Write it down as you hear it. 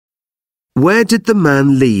Where did the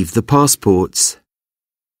man leave the passports?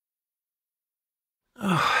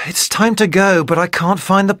 Oh, it's time to go, but I can't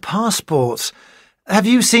find the passports. Have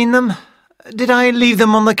you seen them? Did I leave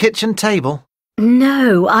them on the kitchen table?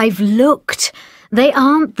 No, I've looked. They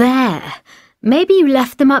aren't there. Maybe you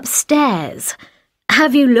left them upstairs.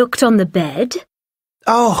 Have you looked on the bed?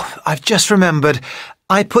 Oh, I've just remembered.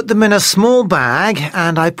 I put them in a small bag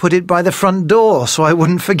and I put it by the front door so I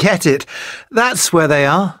wouldn't forget it. That's where they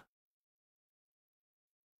are.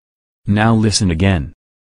 Now listen again.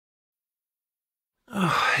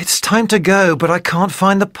 Oh, it's time to go, but I can't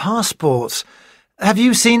find the passports. Have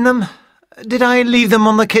you seen them? Did I leave them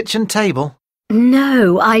on the kitchen table?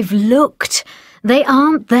 No, I've looked. They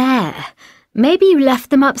aren't there. Maybe you left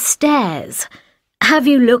them upstairs. Have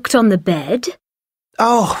you looked on the bed?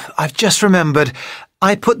 Oh, I've just remembered.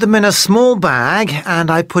 I put them in a small bag and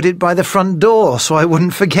I put it by the front door so I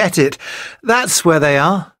wouldn't forget it. That's where they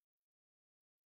are.